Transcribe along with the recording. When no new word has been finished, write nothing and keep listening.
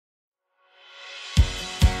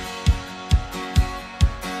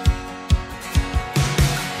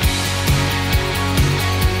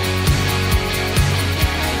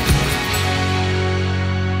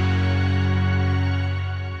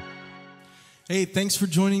Hey, thanks for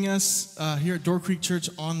joining us here at Door Creek Church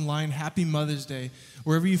online. Happy Mother's Day.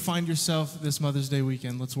 Wherever you find yourself this Mother's Day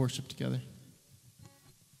weekend, let's worship together.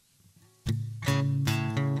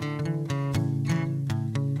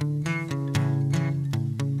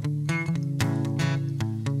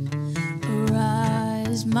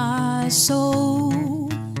 Arise, my soul,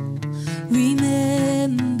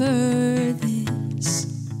 remember this.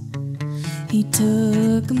 He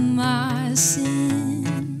took my sin.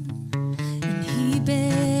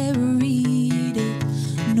 Buried it.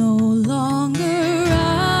 No longer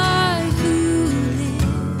I who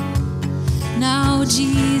live. Now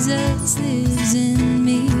Jesus lives in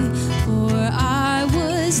me. For I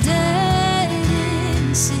was dead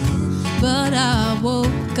in sin, but I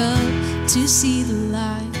woke up to see the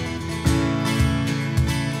light.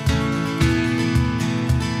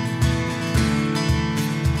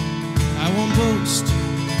 I won't boast.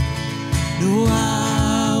 No,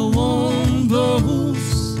 I won't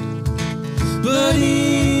boast, but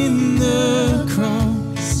in the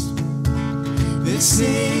cross that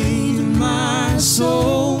saved my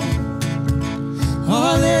soul.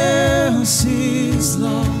 All else is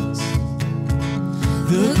lost.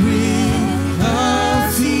 The grip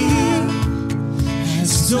of fear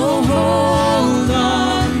has no hold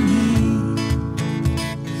on me.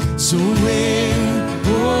 So where,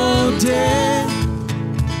 oh death,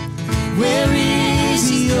 where is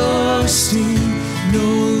your sting? No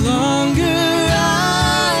longer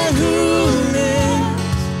I who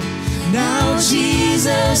live. Now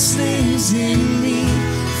Jesus lives in me.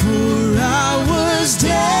 For I was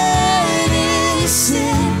dead in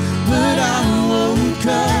sin, but I woke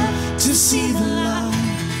up to see the light.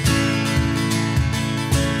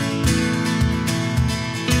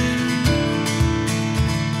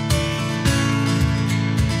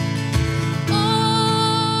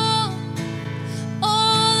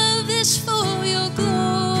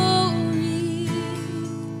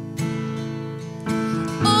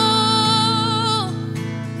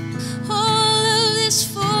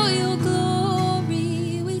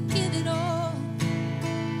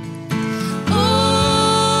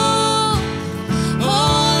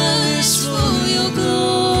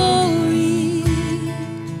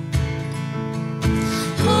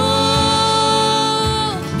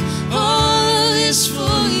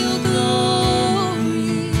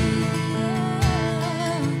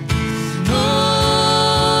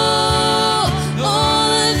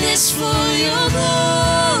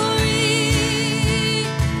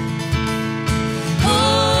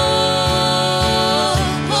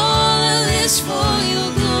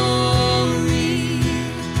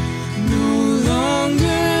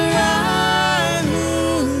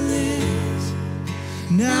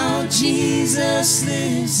 Jesus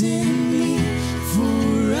lives in me,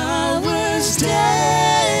 for I was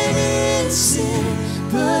dead in sin,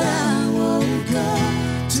 but I woke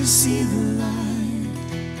up to see the light.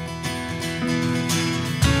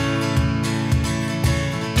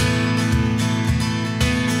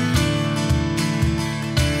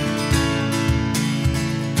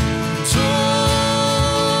 Oh,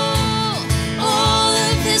 all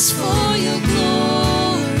of this for your glory.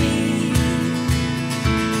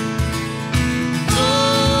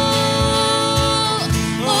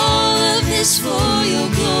 For your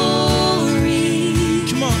glory.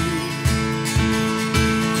 Come on.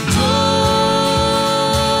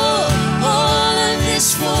 Oh, all of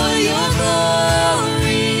this for your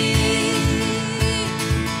glory.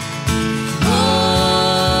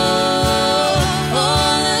 Oh,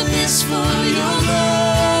 all of this for your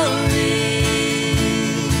glory.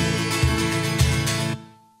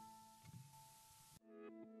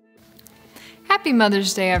 Happy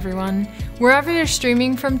Mother's Day, everyone. Wherever you're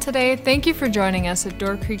streaming from today, thank you for joining us at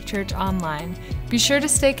Door Creek Church Online. Be sure to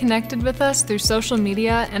stay connected with us through social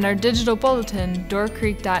media and our digital bulletin,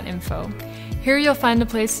 doorcreek.info. Here you'll find a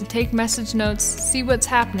place to take message notes, see what's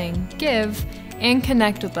happening, give, and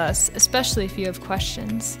connect with us, especially if you have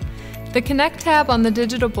questions. The Connect tab on the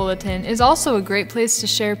digital bulletin is also a great place to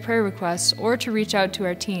share prayer requests or to reach out to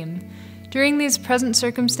our team. During these present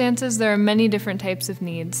circumstances, there are many different types of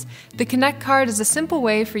needs. The Connect card is a simple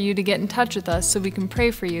way for you to get in touch with us so we can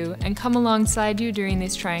pray for you and come alongside you during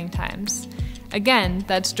these trying times. Again,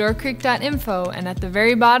 that's doorcreek.info, and at the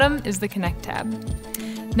very bottom is the Connect tab.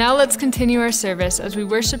 Now let's continue our service as we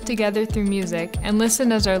worship together through music and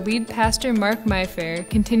listen as our lead pastor, Mark Mayfair,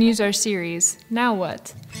 continues our series, Now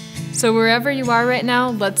What? So wherever you are right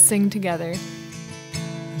now, let's sing together.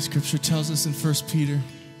 The scripture tells us in 1 Peter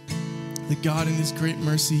that God in His great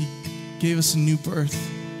mercy gave us a new birth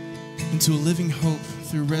into a living hope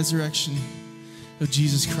through resurrection of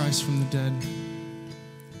Jesus Christ from the dead.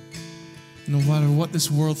 No matter what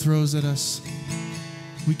this world throws at us,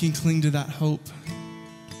 we can cling to that hope.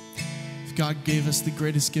 If God gave us the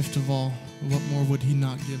greatest gift of all, what more would he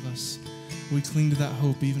not give us? We cling to that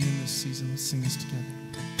hope even in this season. Let's sing this together.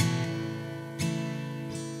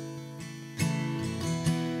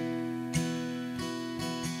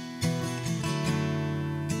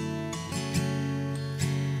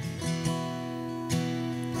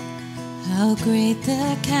 How great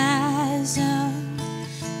the chasm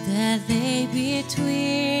that lay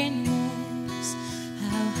between us,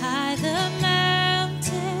 how high the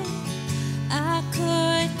mountain I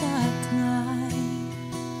could not climb.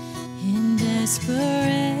 In desperation,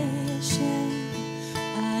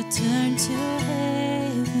 I turned to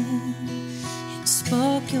heaven and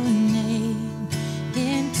spoke your name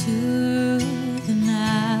into the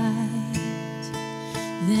night.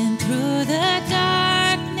 Then through the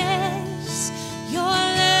darkness, your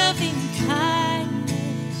loving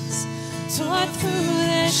kindness tore through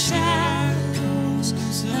the shadows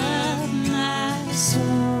of my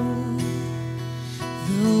soul.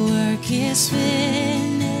 The work is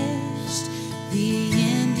finished, the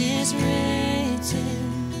end is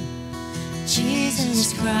written.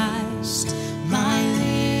 Jesus Christ, my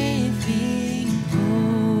living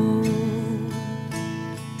hope.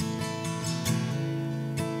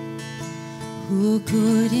 Who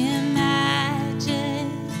could imagine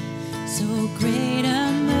so great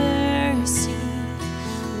a mercy?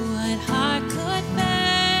 What heart could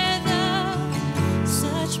fathom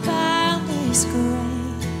such boundless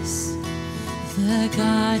grace? The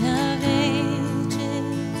God of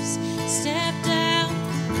ages stepped down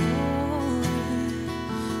from glory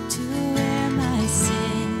to wear my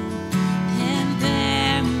sin and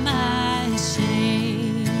bear my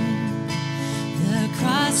shame. The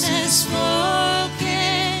cross has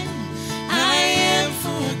spoken, I am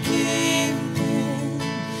forgiven.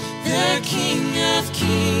 The King of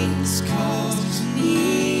Kings calls me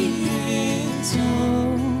his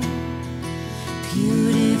own.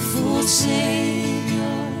 Beautiful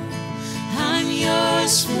Savior, I'm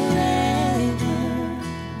yours forever.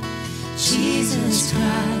 Jesus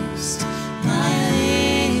Christ, my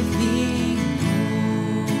living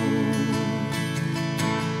hope.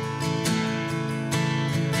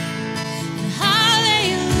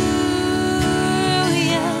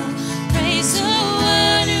 Hallelujah, praise the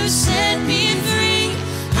one who set me free.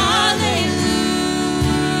 Hallelujah,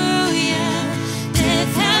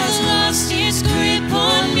 death has lost its grip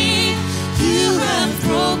on me. You have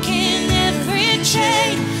broken every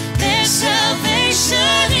chain. There's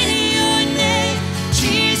salvation in your name,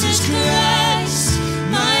 Jesus Christ,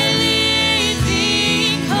 my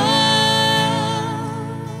living hope.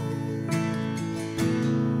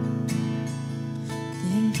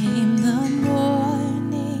 Then came the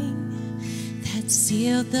morning that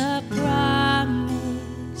sealed the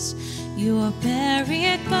promise. Your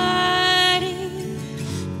buried body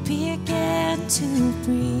began to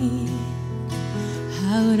breathe.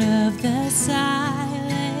 Out of the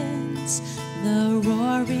silence, the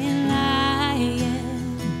roaring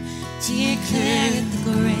lion declared the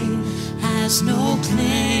grave has no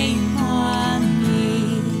claim on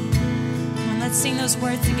me. Come on, let's sing those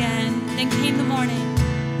words again. Then came the morning.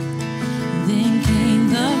 Then came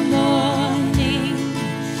the morning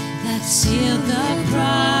that sealed the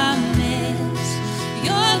promise.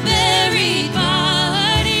 Your buried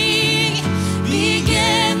body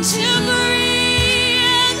began to breathe.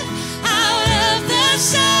 Out of the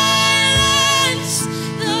silence,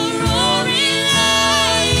 the roaring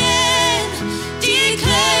lion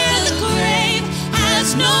declared the grave has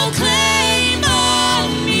no claim on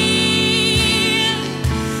me.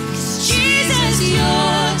 'Cause Jesus,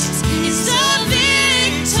 yours is the victory.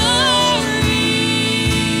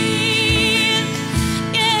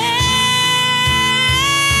 Yeah.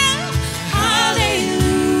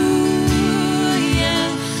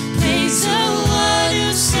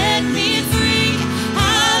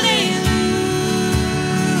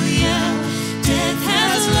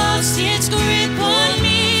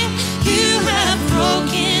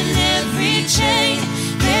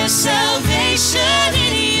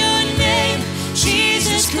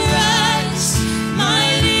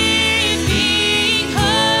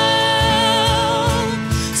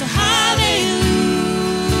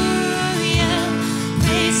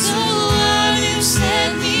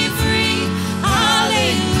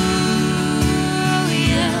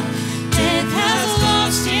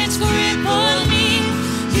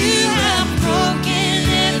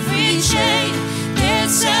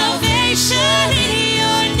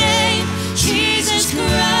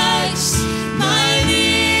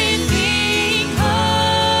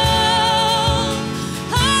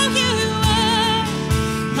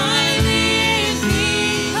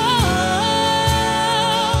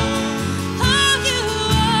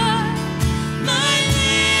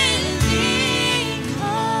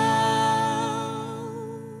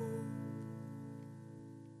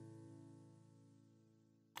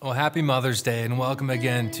 Well, happy Mother's Day and welcome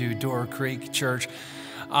again to Door Creek Church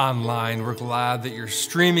Online. We're glad that you're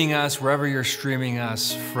streaming us wherever you're streaming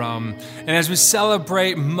us from. And as we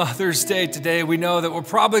celebrate Mother's Day today, we know that we're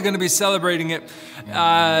probably going to be celebrating it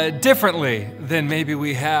differently than maybe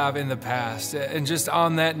we have in the past. And just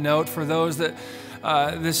on that note, for those that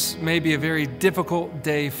this may be a very difficult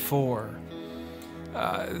day for,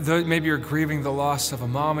 maybe you're grieving the loss of a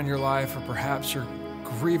mom in your life, or perhaps you're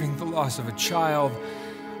grieving the loss of a child,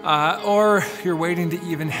 or you're waiting to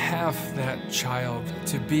even have that child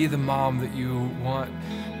to be the mom that you want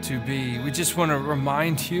to be. We just want to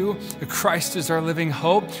remind you that Christ is our living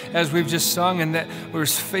hope, as we've just sung, and that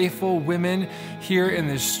there's faithful women here in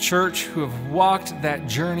this church who have walked that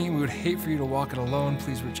journey. We would hate for you to walk it alone.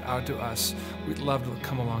 Please reach out to us. We'd love to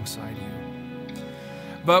come alongside you.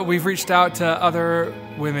 But we've reached out to other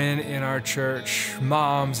women in our church,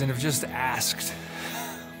 moms, and have just asked,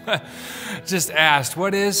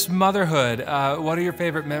 what is motherhood? What are your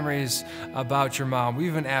favorite memories about your mom? We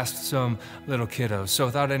even asked some little kiddos. So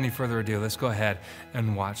without any further ado, let's go ahead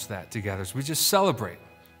and watch that together as we just celebrate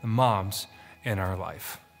the moms in our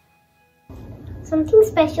life. Something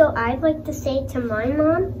special I'd like to say to my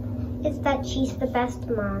mom is that she's the best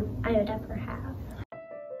mom I would ever have.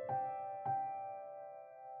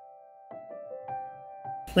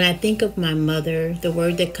 When I think of my mother, the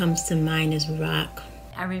word that comes to mind is rock.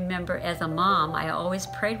 I remember as a mom, I always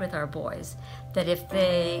prayed with our boys that if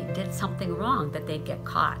they did something wrong, that they'd get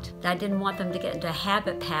caught. I didn't want them to get into a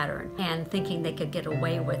habit pattern and thinking they could get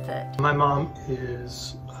away with it. My mom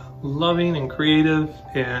is loving and creative,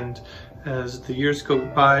 and as the years go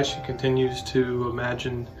by, she continues to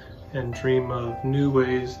imagine and dream of new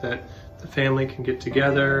ways that the family can get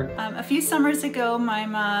together. A few summers ago, my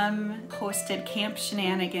mom hosted Camp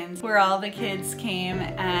Shenanigans, where all the kids came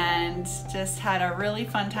and just had a really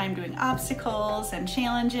fun time doing obstacles and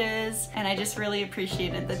challenges. And I just really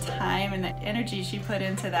appreciated the time and the energy she put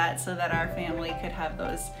into that so that our family could have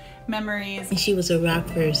those memories. She was a rock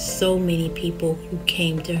for so many people who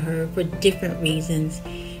came to her for different reasons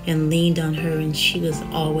and leaned on her, and she was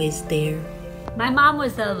always there. My mom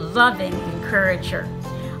was a loving encourager.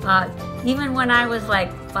 Even when I was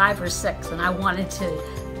like 5 or 6 and I wanted to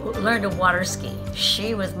learn to water ski,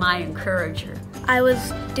 she was my encourager. I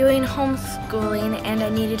was doing homeschooling and I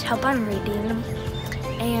needed help on reading,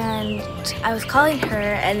 and I was calling her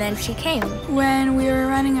and then she came. When we were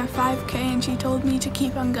running a 5K and she told me to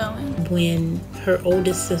keep on going. When her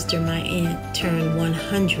oldest sister, my aunt, turned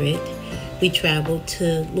 100, we traveled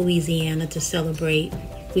to Louisiana to celebrate.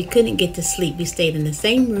 We couldn't get to sleep. We stayed in the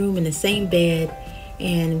same room, in the same bed,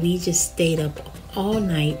 and we just stayed up all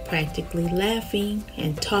night practically, laughing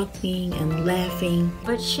and talking and laughing.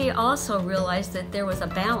 But she also realized that there was a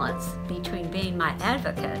balance between being my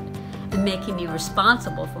advocate and making me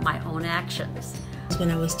responsible for my own actions. When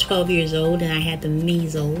I was 12 years old and I had the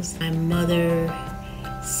measles, my mother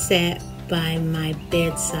sat by my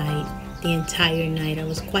bedside the entire night. I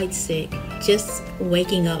was quite sick. Just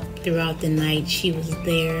waking up throughout the night, she was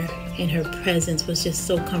there, and her presence was just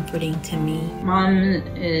so comforting to me. Mom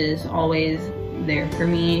is always there for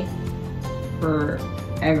me, for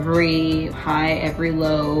every high, every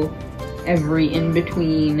low, every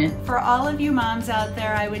in-between. For all of you moms out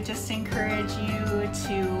there, I would just encourage you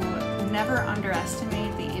to never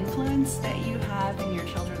underestimate the influence that you have in your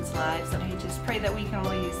children's lives. And I just pray that we can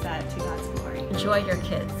all use that to God's glory. Enjoy your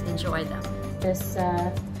kids, enjoy them. This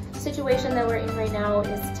situation that we're in right now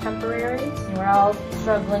is temporary. We're all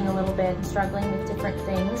struggling a little bit, struggling with different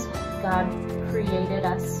things. God created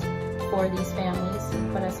us for these families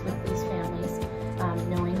and put us with these families,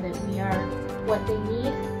 knowing that we are what they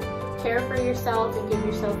need. Care for yourself and give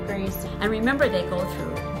yourself grace. And remember, they go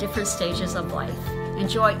through different stages of life.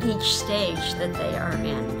 Enjoy each stage that they are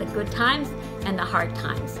in, the good times and the hard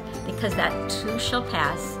times, because that too shall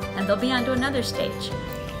pass and they'll be on to another stage.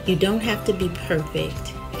 You don't have to be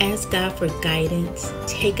perfect. Ask God for guidance.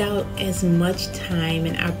 Take out as much time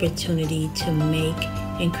and opportunity to make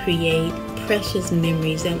and create precious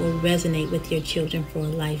memories that will resonate with your children for a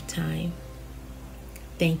lifetime.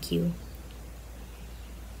 Thank you.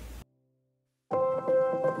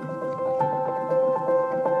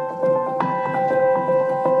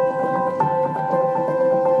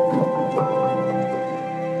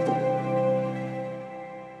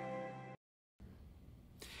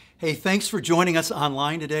 Hey, thanks for joining us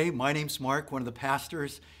online today. My name's Mark, one of the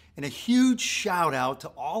pastors, and a huge shout out to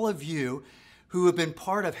all of you who have been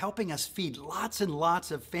part of helping us feed lots and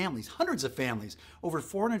lots of families, hundreds of families, over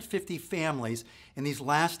 450 families in these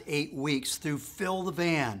last 8 weeks through Fill the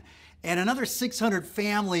Van. and another 600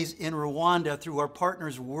 families in Rwanda through our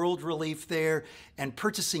partners World Relief there, and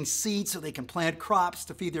purchasing seeds so they can plant crops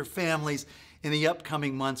to feed their families in the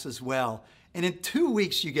upcoming months as well. And in 2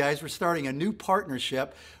 weeks, you guys, we're starting a new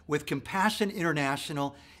partnership with Compassion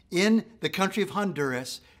International in the country of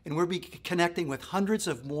Honduras, and we'll be connecting with hundreds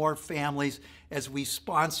of more families as we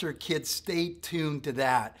sponsor kids. Stay tuned to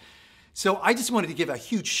that. So I just wanted to give a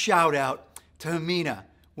huge shout out to Amina,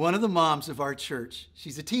 one of the moms of our church.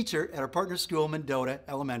 She's a teacher at our partner school, Mendota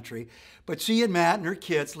Elementary, but she and Matt and her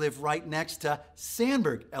kids live right next to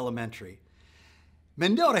Sandberg Elementary.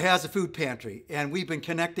 Mendota has a food pantry, and we've been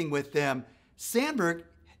connecting with them. Sandberg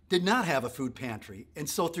did not have a food pantry, and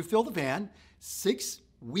so through Fill the Van, 6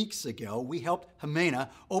 weeks ago, we helped Jimena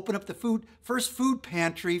open up the first food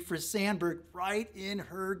pantry for Sandberg right in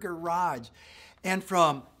her garage. And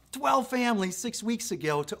from 12 families 6 weeks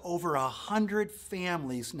ago to over 100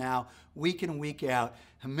 families now, week in and week out.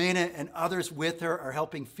 Jimena and others with her are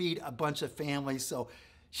helping feed a bunch of families. So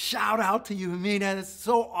shout out to you, Jimena. It's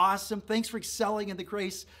so awesome. Thanks for excelling in the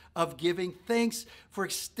grace of giving. Thanks for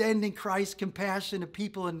extending Christ's compassion to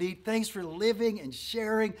people in need. Thanks for living and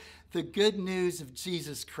sharing the good news of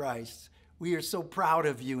Jesus Christ. We are so proud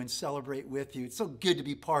of you and celebrate with you. It's so good to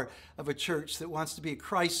be part of a church that wants to be a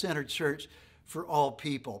Christ-centered church for all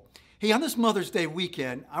people. Hey, on this Mother's Day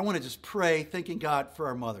weekend, I want to just pray, thanking God for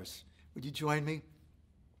our mothers. Would you join me?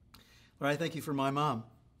 Lord, I thank you for my mom,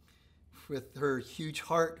 with her huge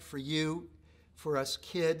heart for you, for us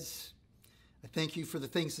kids. I thank you for the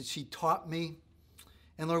things that she taught me.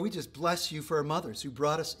 And Lord, we just bless you for our mothers who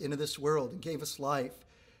brought us into this world and gave us life,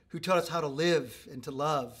 who taught us how to live and to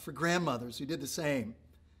love, for grandmothers who did the same,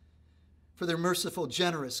 for their merciful,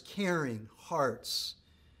 generous, caring hearts,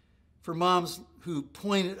 for moms who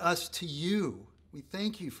pointed us to you. We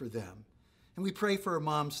thank you for them. And we pray for our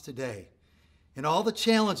moms today and all the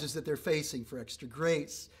challenges that they're facing, for extra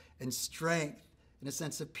grace and strength and a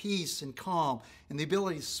sense of peace and calm and the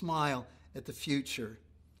ability to smile at the future.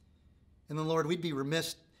 And then, Lord, we'd be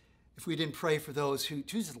remiss if we didn't pray for those who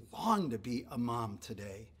just long to be a mom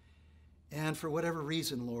today. And for whatever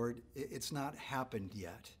reason, Lord, it's not happened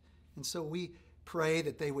yet. And so we pray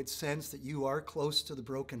that they would sense that you are close to the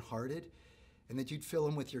brokenhearted and that you'd fill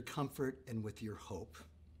them with your comfort and with your hope.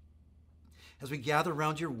 As we gather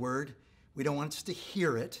around your word, we don't want us to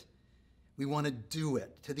hear it. We want to do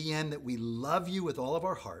it to the end that we love you with all of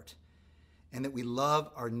our heart and that we love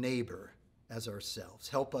our neighbor as ourselves.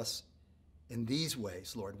 Help us in these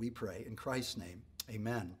ways, Lord, we pray. In Christ's name,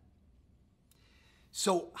 amen.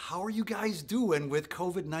 So how are you guys doing with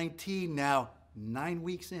COVID-19 now 9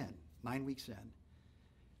 weeks in? 9 weeks in.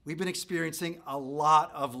 We've been experiencing a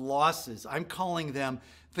lot of losses. I'm calling them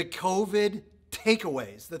the COVID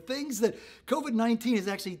takeaways, the things that COVID-19 is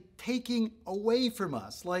actually taking away from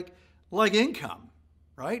us, like income,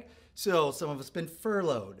 right? So some of us have been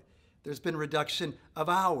furloughed. There's been reduction of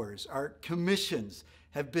hours. Our commissions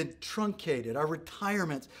have been truncated. Our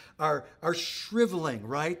retirements are shriveling,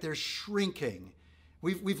 right? They're shrinking.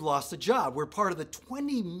 We've lost a job. We're part of the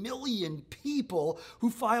 20 million people who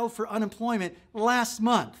filed for unemployment last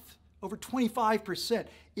month, over 25%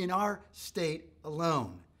 in our state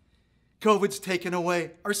alone. COVID's taken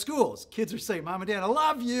away our schools. Kids are saying, Mom and Dad, I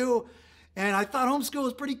love you. And I thought homeschool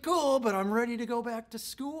was pretty cool, but I'm ready to go back to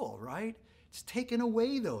school, right? It's taken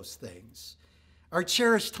away those things. Our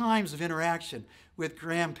cherished times of interaction with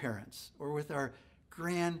grandparents or with our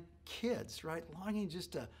grandkids, right? Longing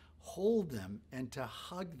just to hold them and to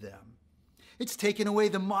hug them. It's taken away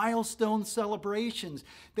the milestone celebrations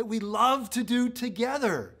that we love to do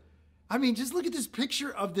together. I mean, just look at this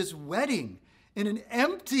picture of this wedding in an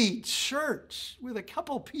empty church with a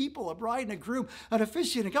couple people, a bride and a groom, an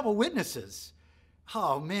officiant, a couple witnesses.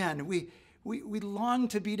 Oh man, we long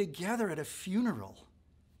to be together at a funeral,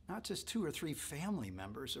 not just 2 or 3 family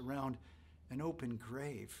members around an open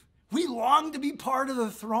grave. We long to be part of the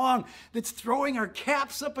throng that's throwing our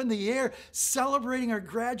caps up in the air, celebrating our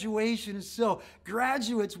graduation. So,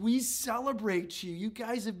 graduates, we celebrate you. You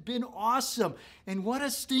guys have been awesome. And what a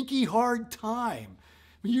stinky hard time.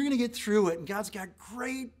 But you're going to get through it, and God's got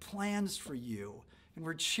great plans for you, and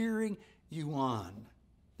we're cheering you on.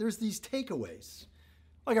 There's these takeaways,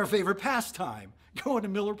 like our favorite pastime, going to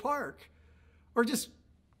Miller Park, or just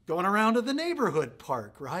going around to the neighborhood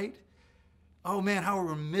park, right? Oh man, how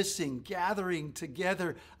we're missing gathering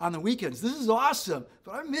together on the weekends. This is awesome,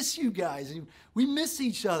 but I miss you guys. We miss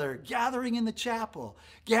each other, gathering in the chapel,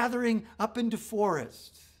 gathering up in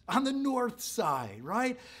DeForest, on the north side,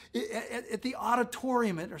 right? At the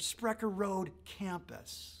auditorium at our Sprecher Road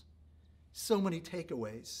campus. So many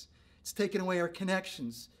takeaways. It's taken away our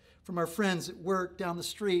connections from our friends at work, down the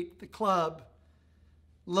street, the club.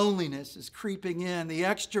 Loneliness is creeping in. The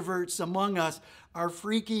extroverts among us are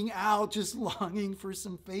freaking out, just longing for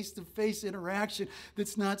some face-to-face interaction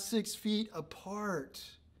that's not 6 feet apart.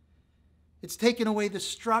 It's taken away the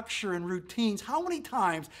structure and routines. How many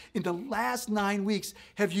times in the last 9 weeks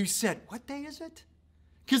have you said, what day is it?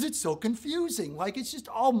 Because it's so confusing, like it's just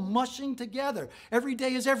all mushing together. Every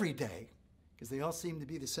day is every day, because they all seem to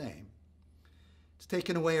be the same. It's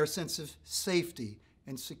taken away our sense of safety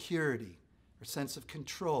and security, our sense of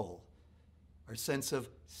control, our sense of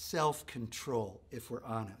self-control, if we're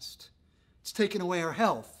honest. It's taken away our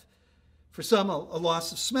health. For some, a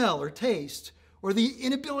loss of smell or taste, or the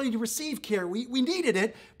inability to receive care. We needed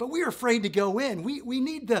it, but we were afraid to go in. We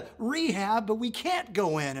need the rehab, but we can't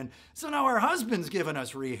go in. And so now our husband's given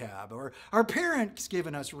us rehab, or our parents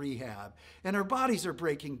given us rehab, and our bodies are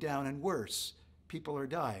breaking down, and worse, people are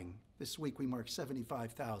dying. This week we marked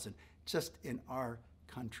 75,000 just in our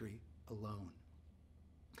country alone.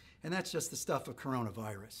 And that's just the stuff of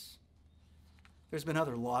coronavirus. There's been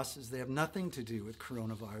other losses. They have nothing to do with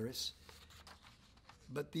coronavirus.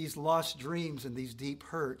 But these lost dreams and these deep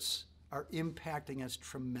hurts are impacting us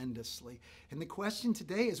tremendously. And the question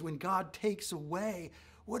today is, when God takes away,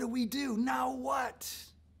 what do we do? Now what?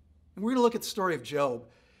 And we're going to look at the story of Job.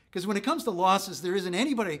 Because when it comes to losses, there isn't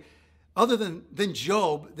anybody other than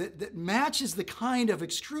Job that matches the kind of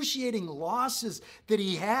excruciating losses that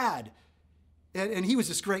he had. And he was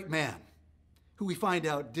this great man who we find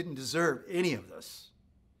out didn't deserve any of this.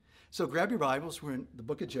 So grab your Bibles. We're in the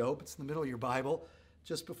book of Job. It's in the middle of your Bible,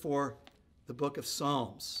 just before the book of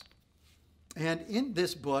Psalms. And in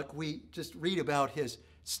this book, we just read about his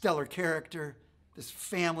stellar character, this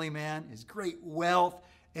family man, his great wealth,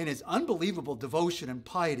 and his unbelievable devotion and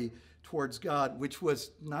piety towards God, which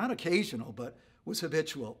was not occasional, but was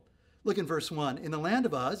habitual. Look in verse 1. In the land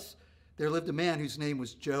of Uz, there lived a man whose name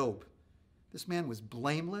was Job. This man was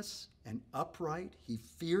blameless and upright. He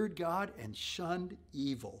feared God and shunned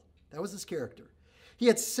evil. That was his character. He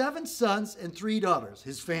had 7 sons and 3 daughters,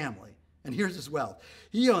 his family. And here's his wealth.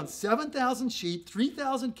 He owned 7,000 sheep,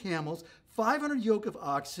 3,000 camels, 500 yoke of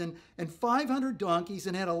oxen, and 500 donkeys,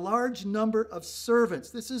 and had a large number of servants.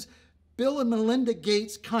 This is Bill and Melinda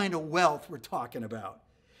Gates kind of wealth we're talking about.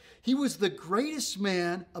 He was the greatest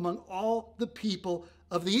man among all the people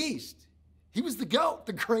of the East. He was the GOAT,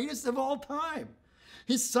 the greatest of all time.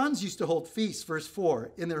 His sons used to hold feasts, verse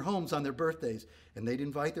 4, in their homes on their birthdays, and they'd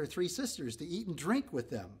invite their 3 sisters to eat and drink with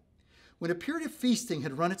them. When a period of feasting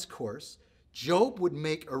had run its course, Job would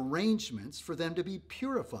make arrangements for them to be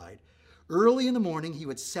purified. Early in the morning, he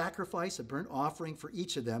would sacrifice a burnt offering for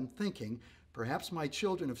each of them, thinking, perhaps my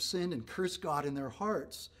children have sinned and cursed God in their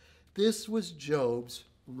hearts. This was Job's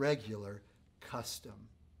regular custom.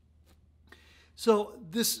 So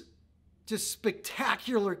this just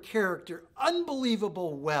spectacular character,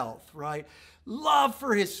 unbelievable wealth, right? Love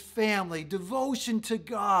for his family, devotion to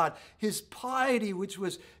God, his piety, which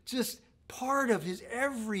was just part of his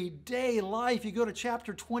everyday life. You go to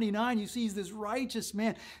chapter 29, you see he's this righteous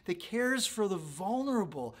man that cares for the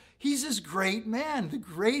vulnerable. He's this great man, the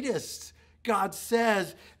greatest, God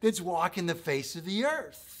says, that's walking the face of the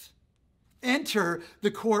earth. Enter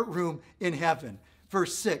the courtroom in heaven.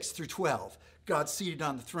 Verse 6 through 12. God's seated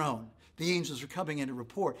on the throne. The angels are coming in to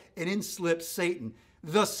report. And in slips Satan,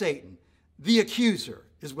 the accuser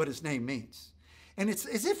is what his name means. And it's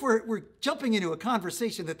as if we're jumping into a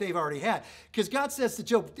conversation that they've already had. Because God says to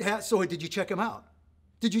Job, so did you check him out?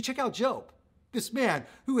 Did you check out Job? This man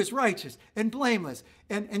who is righteous and blameless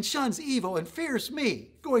and shuns evil and fears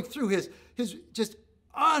me, going through his just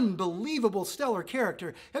unbelievable stellar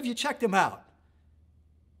character. Have you checked him out?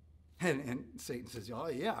 And Satan says, oh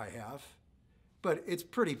yeah, I have. But it's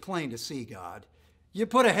pretty plain to see, God. You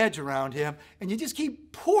put a hedge around him, and you just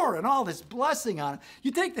keep pouring all this blessing on him. You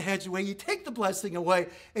take the hedge away, you take the blessing away,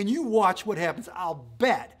 and you watch what happens. I'll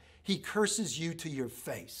bet he curses you to your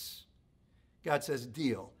face. God says,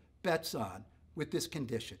 deal, bets on, with this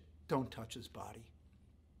condition. Don't touch his body.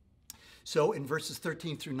 So in verses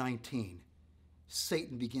 13 through 19,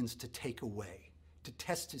 Satan begins to take away, to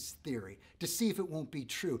test his theory, to see if it won't be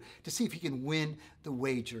true, to see if he can win the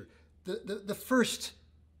wager. The first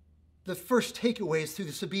takeaway is through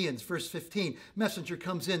the Sabaeans. Verse 15, messenger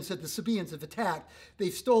comes in, said the Sabaeans have attacked.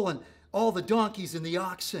 They've stolen all the donkeys and the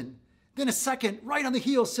oxen. Then a second, right on the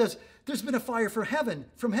heels, says there's been a fire from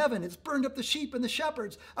heaven. It's burned up the sheep and the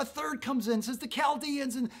shepherds. A third comes in, says the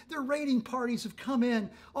Chaldeans and their raiding parties have come in.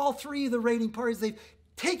 All 3 of the raiding parties, they've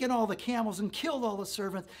taken all the camels and killed all the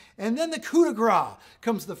servants. And then the coup de grace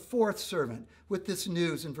comes the fourth servant with this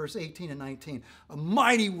news in verse 18 and 19. A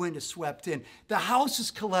mighty wind has swept in. The house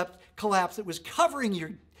has collapsed. It was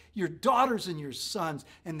covering your daughters and your sons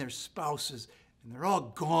and their spouses, and they're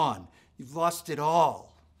all gone. You've lost it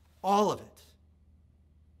all of it.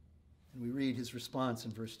 And we read his response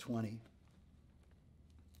in verse 20.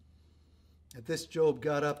 At this, Job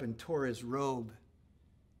got up and tore his robe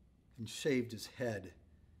and shaved his head.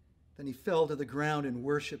 Then he fell to the ground and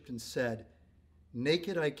worshipped and said,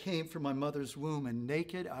 naked I came from my mother's womb, and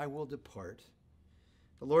naked I will depart.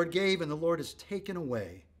 The Lord gave, and the Lord has taken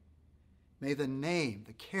away. May the name,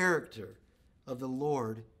 the character of the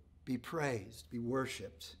Lord be praised, be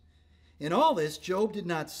worshipped. In all this, Job did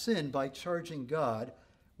not sin by charging God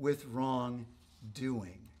with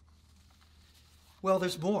wrongdoing. Well,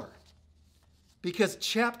 there's more. Because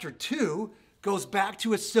chapter 2 goes back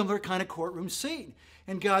to a similar kind of courtroom scene.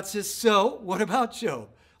 And God says, so what about Job?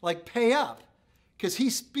 Like, pay up. Because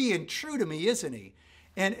he's being true to me, isn't he?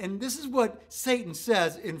 And this is what Satan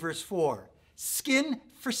says in verse 4. Skin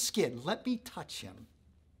for skin. Let me touch him.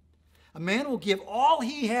 A man will give all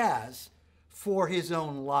he has for his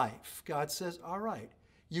own life. God says, all right,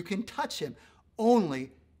 you can touch him.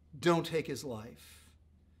 Only don't take his life.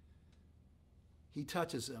 He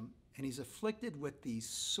touches him. And he's afflicted with these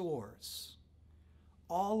sores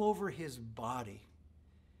all over his body.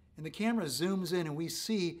 And the camera zooms in and we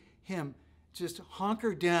see him just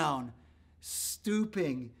hunker down,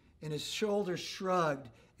 stooping, and his shoulders shrugged.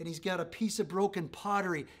 And he's got a piece of broken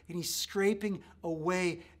pottery and he's scraping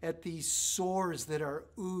away at these sores that are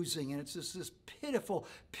oozing. And it's just this pitiful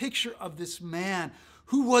picture of this man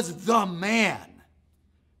who was the man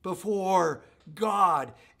before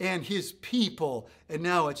God and his people, and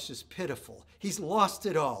now it's just pitiful. He's lost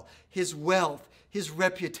it all, his wealth, his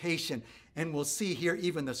reputation, and we'll see here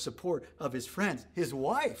even the support of his friends, his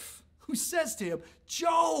wife, who says to him,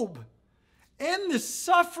 Job, end the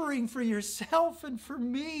suffering for yourself and for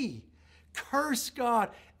me. Curse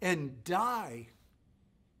God and die.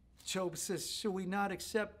 Job says, shall we not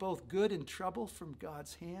accept both good and trouble from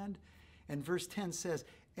God's hand? And verse 10 says,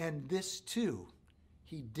 and this too,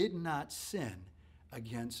 he did not sin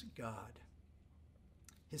against God.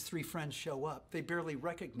 His three friends show up. They barely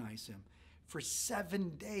recognize him. For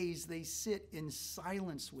 7 days, they sit in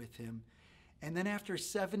silence with him. And then after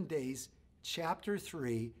 7 days, chapter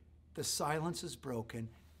 3, the silence is broken,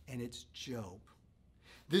 and it's Job.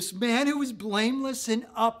 This man who was blameless and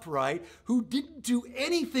upright, who didn't do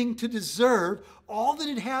anything to deserve all that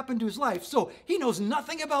had happened to his life. So he knows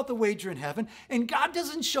nothing about the wager in heaven, and God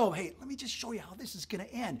doesn't show, hey, let me just show you how this is going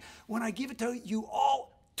to end. When I give it to you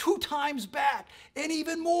all 2 times back and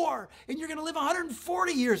even more, and you're going to live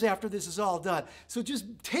 140 years after this is all done. So just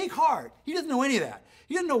take heart. He doesn't know any of that.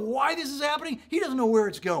 He doesn't know why this is happening. He doesn't know where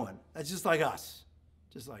it's going. That's just like us.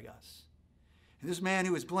 Just like us. And this man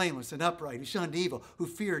who was blameless and upright, who shunned evil, who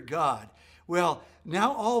feared God, well,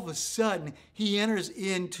 now all of a sudden he enters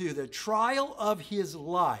into the trial of his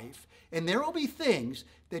life, and there will be things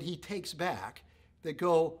that he takes back that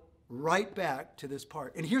go right back to this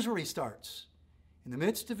part. And here's where he starts. In the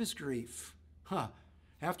midst of his grief,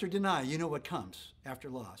 after denial, you know what comes after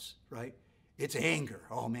loss, right? It's anger.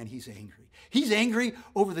 Oh man, he's angry. He's angry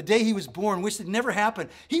over the day he was born, wished it never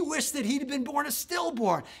happened. He wished that he'd been born a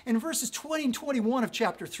stillborn. In verses 20 and 21 of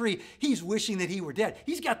chapter 3, he's wishing that he were dead.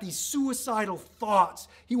 He's got these suicidal thoughts.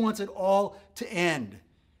 He wants it all to end.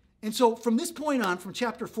 And so from this point on, from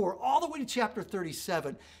chapter 4 all the way to chapter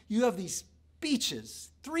 37, you have these speeches,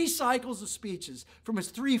 3 cycles of speeches from his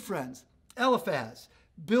 3 friends, Eliphaz,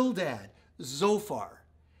 Bildad, Zophar.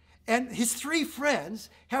 And his 3 friends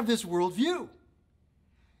have this worldview.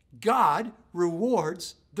 God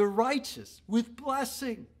rewards the righteous with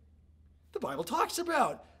blessing. The Bible talks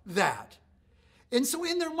about that. And so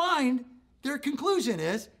in their mind, their conclusion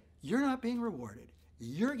is, you're not being rewarded.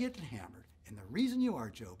 You're getting hammered. And the reason you are,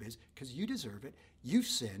 Job, is because you deserve it. You've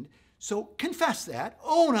sinned. So confess that,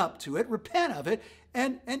 own up to it, repent of it,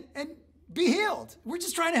 and be healed. We're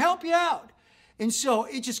just trying to help you out. And so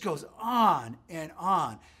it just goes on and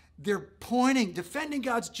on. They're pointing, defending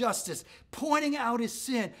God's justice, pointing out his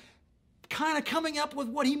sin, kind of coming up with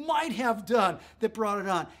what he might have done that brought it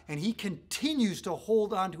on. And he continues to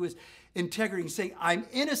hold on to his integrity and saying, I'm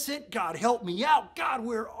innocent. God, help me out. God,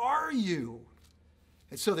 where are you?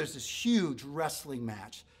 And so there's this huge wrestling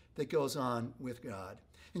match that goes on with God.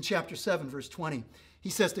 In chapter 7, verse 20,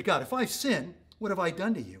 he says to God, if I've sinned, what have I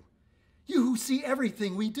done to you? You who see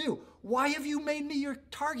everything we do, why have you made me your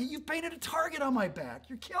target? You've painted a target on my back.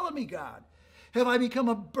 You're killing me, God. Have I become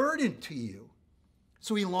a burden to you?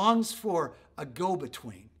 So he longs for a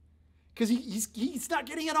go-between because he's not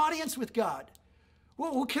getting an audience with God.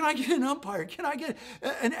 Well, can I get an umpire? Can I get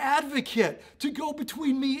an advocate to go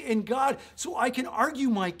between me and God so I can argue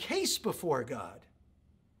my case before God?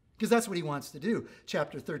 Because that's what he wants to do.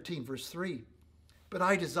 Chapter 13, verse 3. But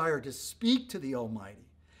I desire to speak to the Almighty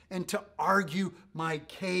and to argue my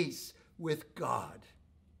case with God.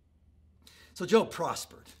 So Job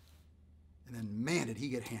prospered. And then, man, did he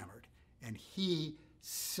get hammered. And he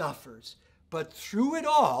suffers. But through it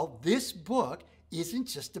all, this book isn't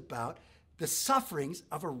just about the sufferings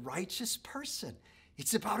of a righteous person.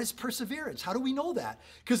 It's about his perseverance. How do we know that?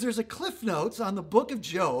 Because there's a Cliff Notes on the book of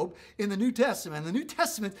Job in the New Testament. And the New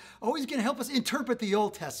Testament is always going to help us interpret the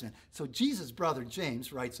Old Testament. So Jesus' brother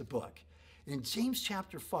James writes a book. In James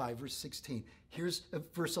chapter 5, verse 16, here's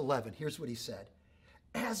verse 11. Here's what he said.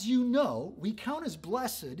 As you know, we count as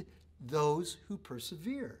blessed those who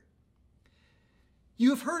persevere. You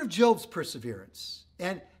have heard of Job's perseverance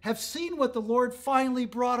and have seen what the Lord finally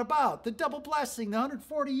brought about, the double blessing, the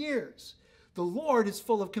 140 years. The Lord is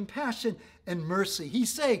full of compassion and mercy.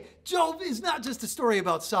 He's saying Job is not just a story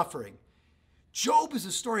about suffering. Job is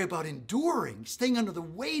a story about enduring, staying under the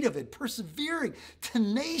weight of it, persevering,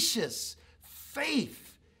 tenacious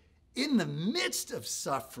faith in the midst of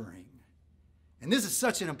suffering. And this is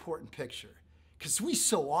such an important picture because we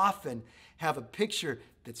so often have a picture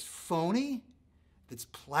that's phony, that's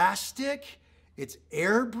plastic, it's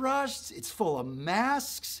airbrushed, it's full of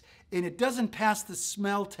masks, and it doesn't pass the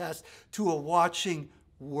smell test to a watching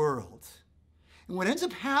world. And what ends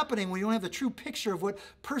up happening when you don't have the true picture of what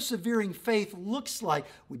persevering faith looks like,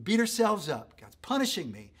 we beat ourselves up. God's punishing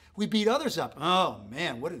me. We beat others up. Oh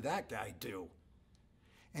man, what did that guy do?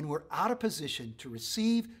 And we're out of position to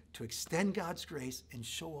receive, to extend God's grace and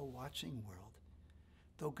show a watching world.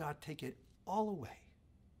 Though God take it all away,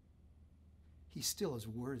 he still is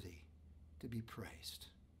worthy to be praised.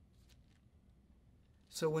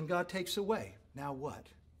 So when God takes away, now what?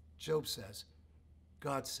 Job says,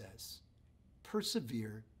 God says,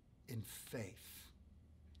 persevere in faith.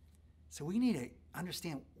 So we need to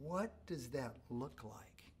understand, what does that look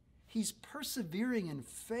like? He's persevering in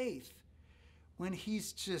faith when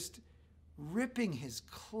he's just ripping his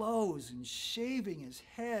clothes and shaving his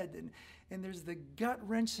head, and there's the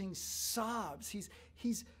gut-wrenching sobs.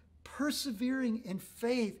 He's persevering in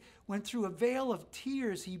faith when through a veil of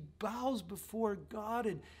tears he bows before God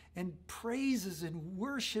and praises and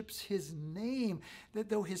worships his name, that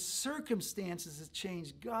though his circumstances have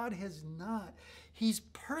changed, God has not. He's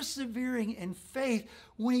persevering in faith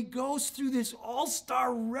when he goes through this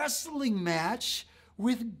all-star wrestling match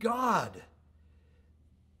with God.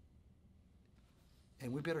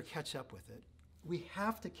 And we better catch up with it. We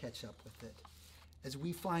have to catch up with it as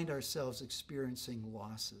we find ourselves experiencing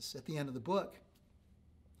losses. At the end of the book,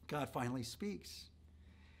 God finally speaks.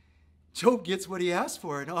 Job gets what he asked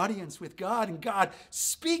for, an audience with God, and God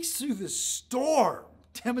speaks through the storm,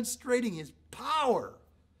 demonstrating his power.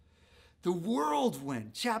 The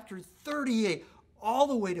whirlwind, chapter 38, all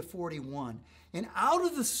the way to 41. And out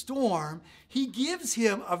of the storm, he gives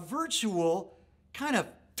him a virtual kind of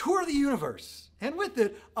tour of the universe. And with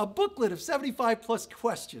it, a booklet of 75 plus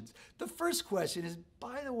questions. The first question is,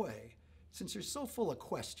 by the way, since you're so full of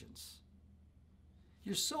questions,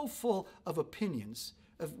 you're so full of opinions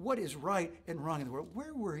of what is right and wrong in the world,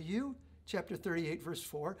 where were you? Chapter 38, verse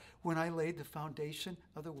 4, when I laid the foundation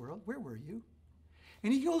of the world, where were you?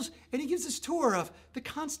 And he goes and he gives this tour of the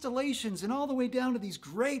constellations and all the way down to these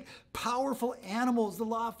great, powerful animals, the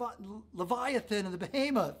Leviathan and the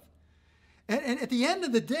Behemoth. And at the end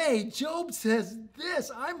of the day, Job says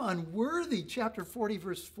this, I'm unworthy, chapter 40,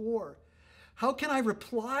 verse 4. How can I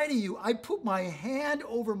reply to you? I put my hand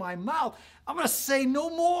over my mouth. I'm going to say no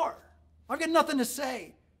more. I've got nothing to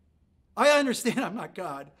say. I understand I'm not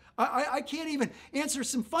God. I can't even answer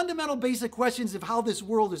some fundamental basic questions of how this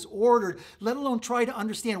world is ordered, let alone try to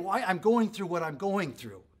understand why I'm going through what I'm going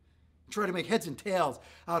through. Try to make heads and tails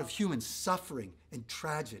out of human suffering and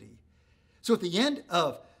tragedy. So at the end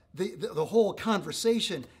of the whole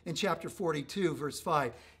conversation in chapter 42, verse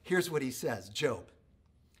 5, here's what he says, Job,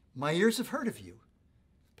 my ears have heard of you,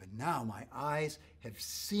 but now my eyes have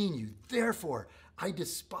seen you. Therefore, I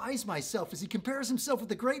despise myself. As he compares himself with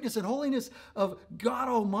the greatness and holiness of God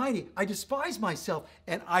Almighty, I despise myself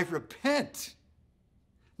and I repent.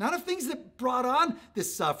 Not of things that brought on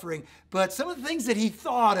this suffering, but some of the things that he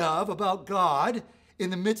thought of about God in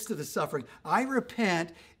the midst of the suffering. I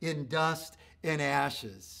repent in dust and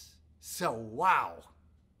ashes. So, wow.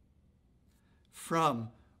 From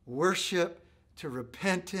worship to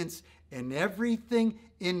repentance and everything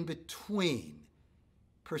in between,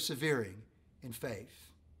 persevering in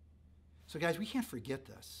faith. So guys, we can't forget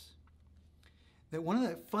this. That one of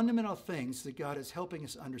the fundamental things that God is helping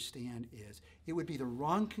us understand is it would be the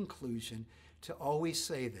wrong conclusion to always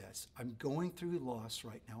say this: I'm going through loss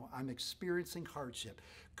right now. I'm experiencing hardship.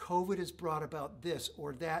 COVID has brought about this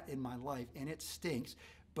or that in my life, and it stinks.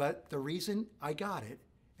 But the reason I got it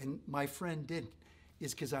and my friend didn't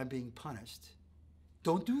is because I'm being punished.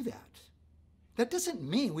 Don't do that. That doesn't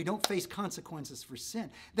mean we don't face consequences for sin.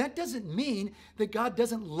 That doesn't mean that God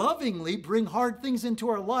doesn't lovingly bring hard things into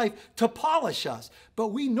our life to polish us. But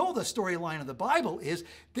we know the storyline of the Bible is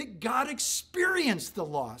that God experienced the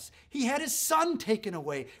loss. He had his son taken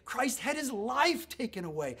away. Christ had his life taken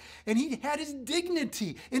away. And he had his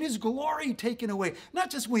dignity and his glory taken away. Not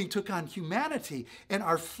just when he took on humanity and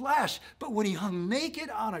our flesh, but when he hung naked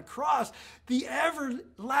on a cross. The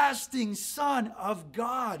everlasting Son of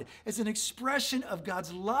God as an expression of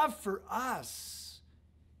God's love for us.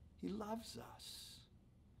 He loves us.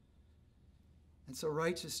 And so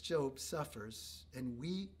righteous Job suffers, and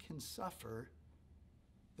we can suffer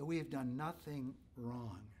though we have done nothing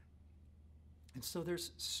wrong. And so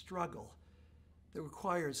there's struggle that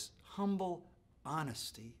requires humble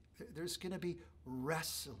honesty. There's going to be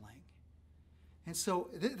wrestling. And so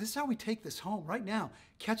this is how we take this home right now.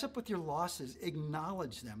 Catch up with your losses.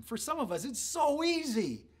 Acknowledge them. For some of us, it's so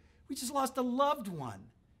easy. We just lost a loved one.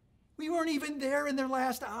 We weren't even there in their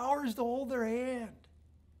last hours to hold their hand.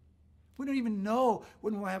 We don't even know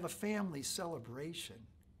when we'll have a family celebration.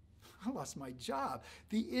 I lost my job,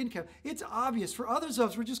 the income. It's obvious. For others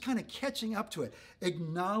of us, we're just kind of catching up to it.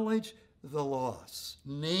 Acknowledge the loss.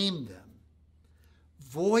 Name them.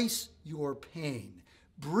 Voice your pain.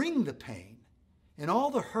 Bring the pain and all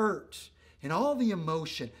the hurt and all the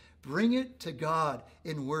emotion. Bring it to God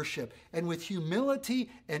in worship. And with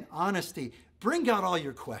humility and honesty, bring God all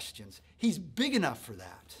your questions. He's big enough for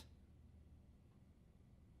that.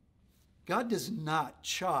 God does not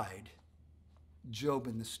chide Job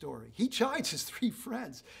in the story. He chides his three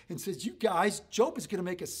friends and says, you guys, Job is going to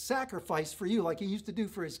make a sacrifice for you like he used to do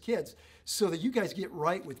for his kids so that you guys get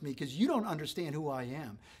right with me because you don't understand who I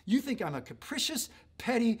am. You think I'm a capricious,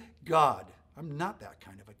 petty God. I'm not that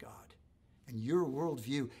kind of a God. And your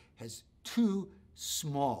worldview is too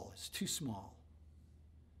small. It's too small.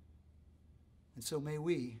 And so may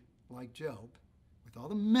we, like Job, with all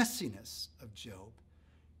the messiness of Job,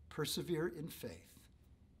 persevere in faith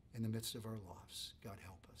in the midst of our loss. God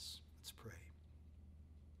help us. Let's pray.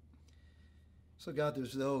 So God,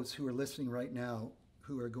 there's those who are listening right now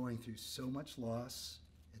who are going through so much loss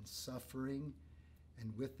and suffering,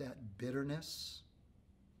 and with that bitterness.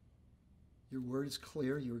 Your word is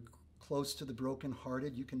clear. You're close to the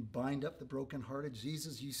brokenhearted. You can bind up the brokenhearted.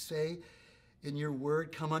 Jesus, you say in your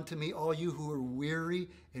word, come unto me, all you who are weary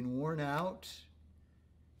and worn out.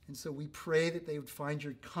 And so we pray that they would find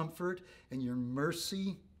your comfort and your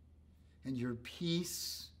mercy and your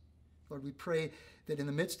peace. Lord, we pray that in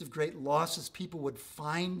the midst of great losses, people would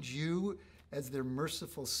find you as their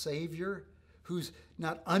merciful Savior, who's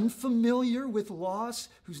not unfamiliar with loss,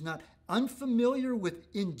 who's not unfamiliar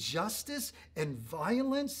with injustice and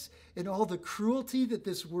violence and all the cruelty that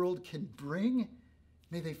this world can bring.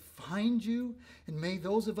 May they find you, and may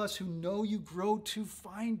those of us who know you grow to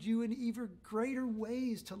find you in even greater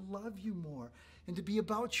ways to love you more and to be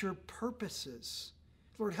about your purposes.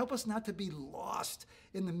 Lord, help us not to be lost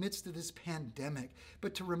in the midst of this pandemic,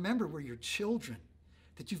 but to remember we're your children,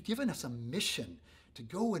 that you've given us a mission to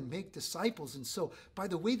go and make disciples. And so by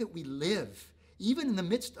the way that we live, even in the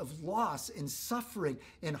midst of loss and suffering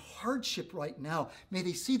and hardship right now, may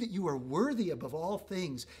they see that you are worthy above all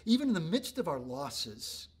things, even in the midst of our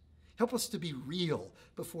losses. Help us to be real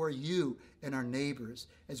before you and our neighbors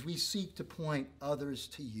as we seek to point others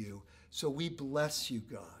to you. So we bless you,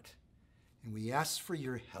 God, and we ask for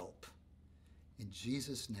your help. In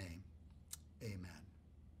Jesus' name, amen.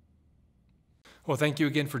 Well, thank you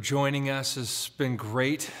again for joining us. It's been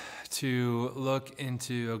great to look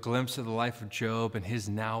into a glimpse of the life of Job and his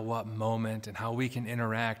now what moment and how we can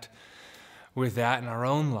interact with that in our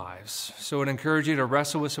own lives. So I would encourage you to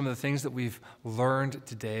wrestle with some of the things that we've learned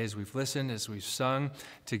today as we've listened, as we've sung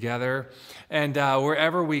together. And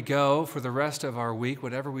wherever we go for the rest of our week,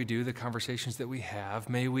 whatever we do, the conversations that we have,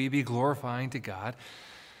 may we be glorifying to God.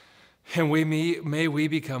 And may we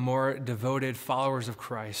become more devoted followers of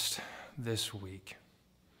Christ this week.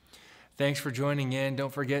 Thanks for joining in.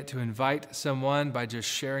 Don't forget to invite someone by just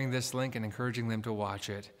sharing this link and encouraging them to watch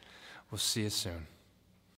it. We'll see you soon.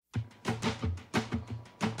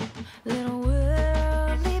 Little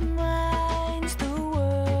worldly minds the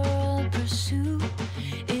world pursue.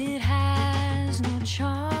 It has no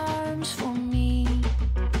charms for me.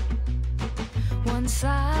 One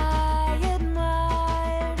sigh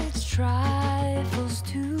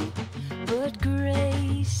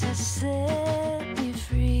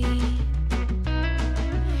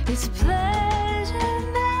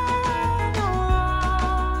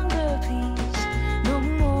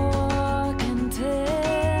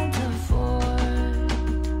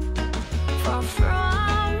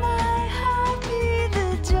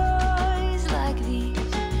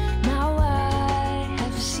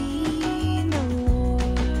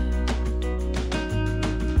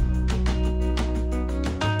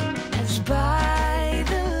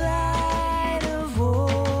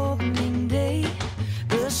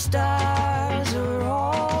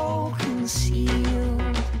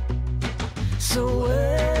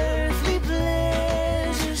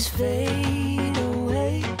shadows fade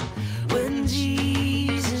away when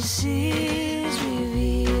Jesus is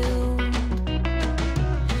revealed.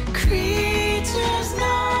 Creatures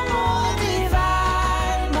no more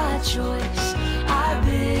divide my choice. I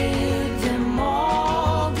bid them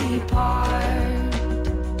all depart.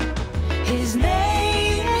 His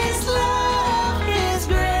name is love, his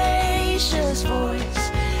gracious voice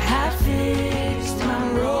hath fixed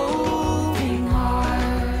my roving heart.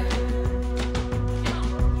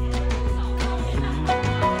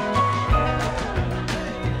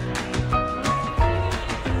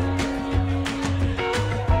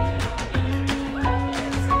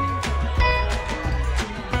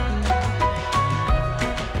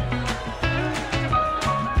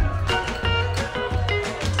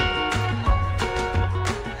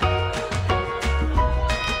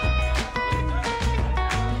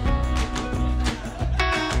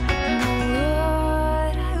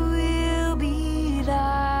 Lord, I will be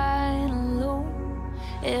thine alone,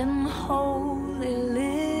 and wholly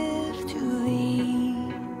live to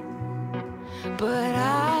thee. But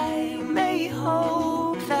I may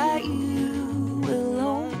hope that you will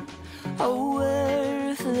own a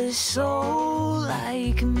worthless soul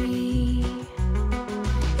like me.